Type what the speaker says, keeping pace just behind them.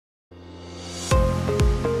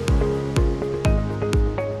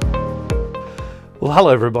Well,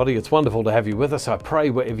 hello everybody. It's wonderful to have you with us. I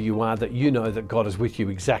pray wherever you are that you know that God is with you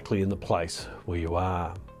exactly in the place where you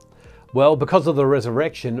are. Well, because of the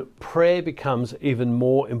resurrection, prayer becomes even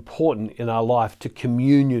more important in our life to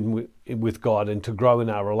communion with God and to grow in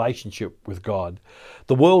our relationship with God.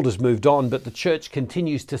 The world has moved on, but the church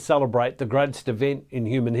continues to celebrate the greatest event in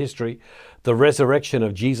human history, the resurrection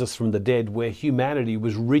of Jesus from the dead, where humanity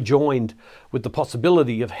was rejoined with the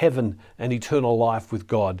possibility of heaven and eternal life with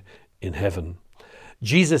God in heaven.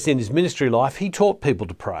 Jesus, in his ministry life, he taught people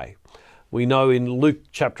to pray. We know in Luke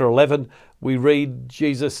chapter 11, we read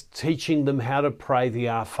Jesus teaching them how to pray the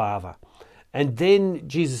Our Father. And then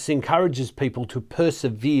Jesus encourages people to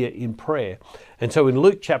persevere in prayer. And so in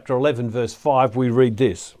Luke chapter 11, verse 5, we read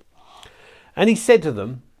this. And he said to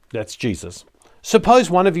them, that's Jesus, suppose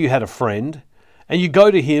one of you had a friend, and you go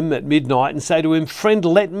to him at midnight and say to him, friend,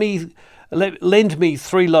 lend me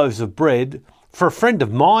 3 loaves of bread, for a friend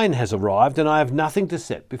of mine has arrived and I have nothing to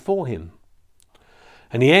set before him.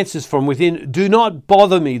 And he answers from within, do not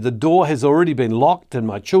bother me, the door has already been locked and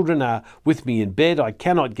my children are with me in bed. I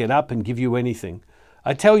cannot get up and give you anything.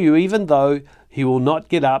 I tell you, even though he will not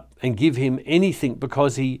get up and give him anything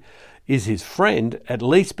because he is his friend, at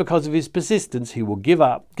least because of his persistence, he will get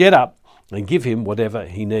up and give him whatever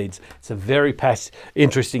he needs. It's a very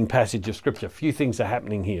interesting passage of scripture. A few things are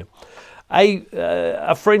happening here.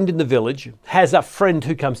 A friend in the village has a friend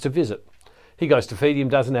who comes to visit. He goes to feed him,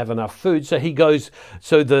 doesn't have enough food, so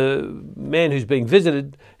the man who's being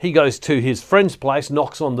visited, he goes to his friend's place,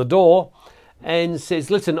 knocks on the door and says,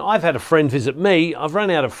 listen, I've had a friend visit me, I've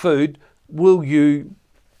run out of food, will you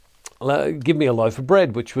give me a loaf of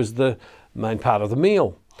bread, which was the main part of the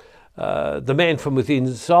meal. The man from within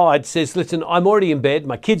inside says, listen, I'm already in bed,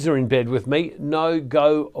 my kids are in bed with me, no,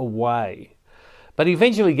 go away. But he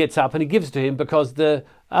eventually gets up and he gives it to him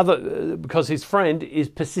because his friend is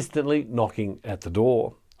persistently knocking at the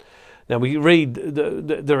door. Now we read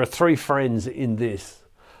there are 3 friends in this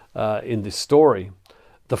story: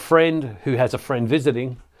 the friend who has a friend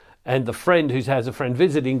visiting, and the friend who has a friend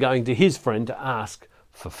visiting going to his friend to ask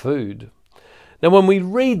for food. Now when we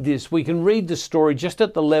read this, we can read the story just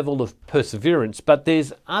at the level of perseverance, but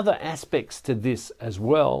there's other aspects to this as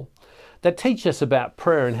well that teach us about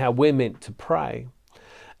prayer and how we're meant to pray.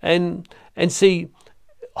 And see,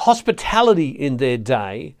 hospitality in their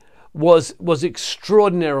day was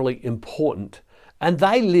extraordinarily important. And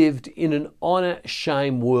they lived in an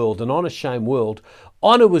honour-shame world. An honour-shame world.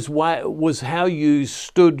 Honour was how you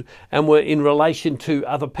stood and were in relation to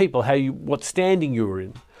other people, what standing you were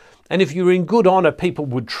in. And if you were in good honour, people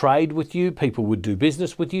would trade with you, people would do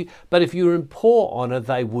business with you. But if you were in poor honour,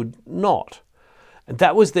 they would not. And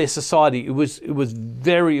that was their society. It was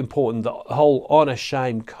very important, the whole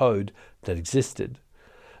honour-shame code that existed.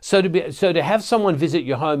 So to have someone visit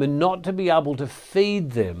your home and not to be able to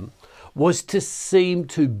feed them was to seem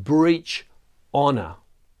to breach honour.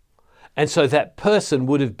 And so that person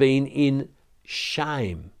would have been in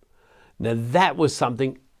shame. Now that was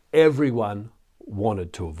something everyone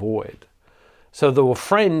wanted to avoid. So there was a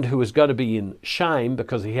friend who was going to be in shame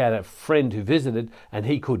because he had a friend who visited and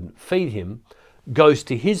he couldn't feed him, goes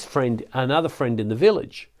to his friend, another friend in the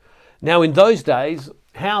village. Now in those days,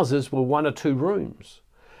 houses were 1 or 2 rooms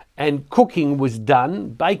and baking was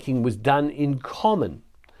done in common.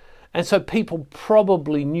 And so people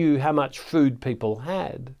probably knew how much food people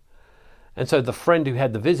had. And so the friend who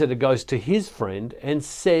had the visitor goes to his friend and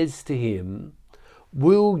says to him,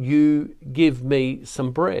 will you give me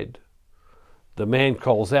some bread? The man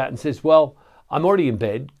calls out and says, well, I'm already in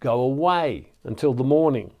bed, go away until the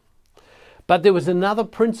morning. But there was another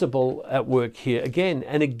principle at work here again,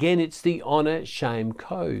 and again it's the honour-shame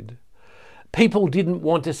code. People didn't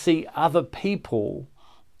want to see other people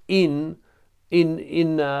in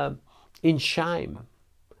shame.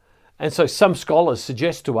 And so some scholars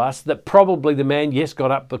suggest to us that probably the man, yes,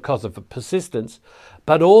 got up because of persistence,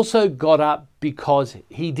 but also got up because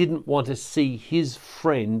he didn't want to see his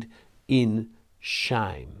friend in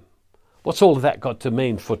shame. What's all of that got to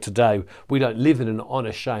mean for today? We don't live in an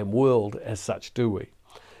honour-shame world as such, do we?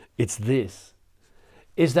 It's this,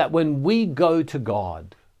 is that when we go to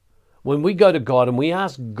God and we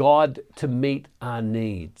ask God to meet our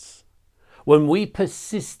needs, when we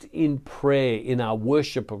persist in prayer, in our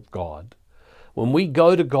worship of God, when we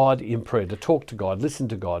go to God in prayer, to talk to God, listen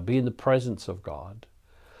to God, be in the presence of God,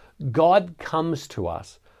 God comes to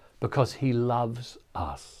us because he loves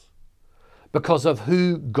us, because of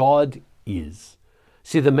who God is.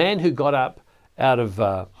 See, the man who got up out of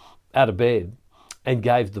bed and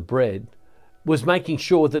gave the bread was making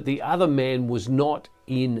sure that the other man was not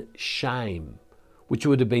in shame, which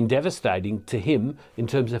would have been devastating to him in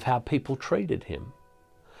terms of how people treated him.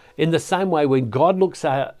 In the same way, when God looks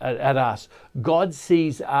at us, God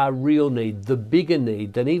sees our real need, the bigger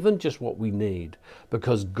need than even just what we need,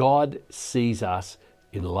 because God sees us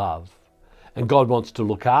in love. And God wants to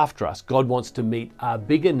look after us. God wants to meet our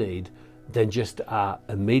bigger need than just our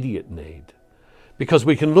immediate need. Because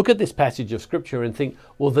we can look at this passage of Scripture and think,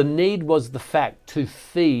 well, the need was the fact to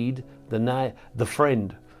feed the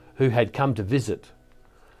friend who had come to visit.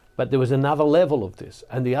 But there was another level of this.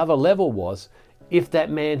 And the other level was, if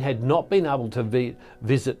that man had not been able to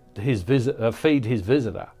feed his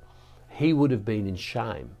visitor, he would have been in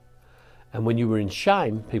shame. And when you were in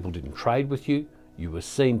shame, people didn't trade with you. You were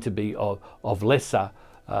seen to be of lesser,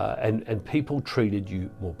 and people treated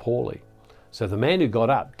you more poorly. So the man who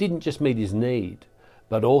got up didn't just meet his need,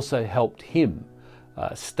 but also helped him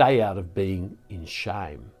stay out of being in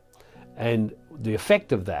shame. And the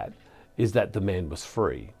effect of that is that the man was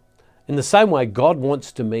free. In the same way, God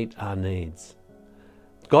wants to meet our needs.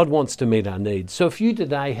 God wants to meet our needs. So if you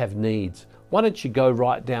today have needs, why don't you go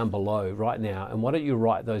right down below right now, and why don't you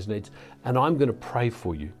write those needs? And I'm going to pray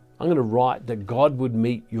for you. I'm going to write that God would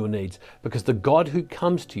meet your needs, because the God who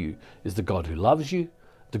comes to you is the God who loves you,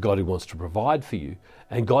 the God who wants to provide for you.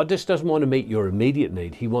 And God just doesn't want to meet your immediate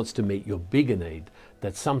need. He wants to meet your bigger need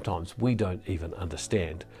that sometimes we don't even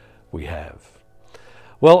understand we have.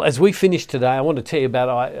 Well, as we finish today, I want to tell you about,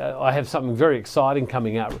 I have something very exciting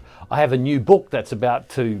coming out. I have a new book that's about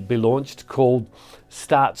to be launched called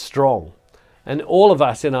Start Strong. And all of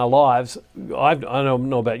us in our lives, I don't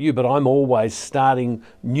know about you, but I'm always starting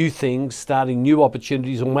new things, starting new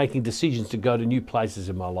opportunities, or making decisions to go to new places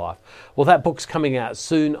in my life. Well, that book's coming out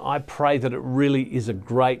soon. I pray that it really is a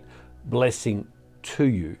great blessing to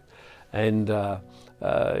you. And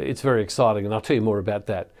it's very exciting, and I'll tell you more about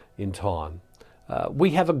that in time.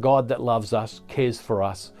 We have a God that loves us, cares for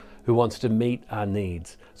us, who wants to meet our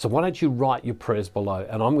needs. So why don't you write your prayers below,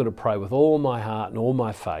 and I'm going to pray with all my heart and all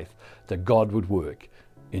my faith that God would work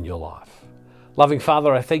in your life. Loving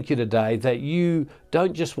Father, I thank you today that you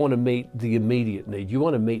don't just want to meet the immediate need, you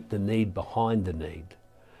want to meet the need behind the need.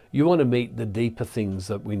 You want to meet the deeper things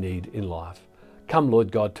that we need in life. Come,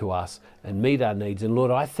 Lord God, to us and meet our needs. And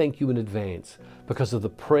Lord, I thank you in advance because of the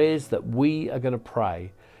prayers that we are going to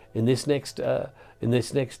pray in this next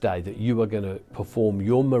day, that you are going to perform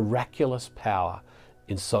your miraculous power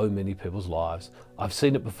in so many people's lives. I've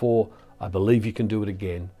seen it before. I believe you can do it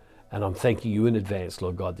again. And I'm thanking you in advance,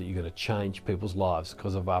 Lord God, that you're going to change people's lives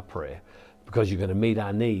because of our prayer, because you're going to meet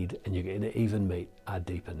our need and you're going to even meet our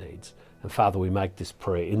deeper needs. And Father, we make this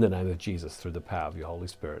prayer in the name of Jesus through the power of your Holy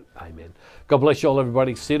Spirit. Amen. God bless you all,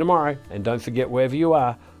 everybody. See you tomorrow. And don't forget, wherever you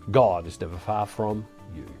are, God is never far from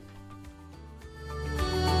you.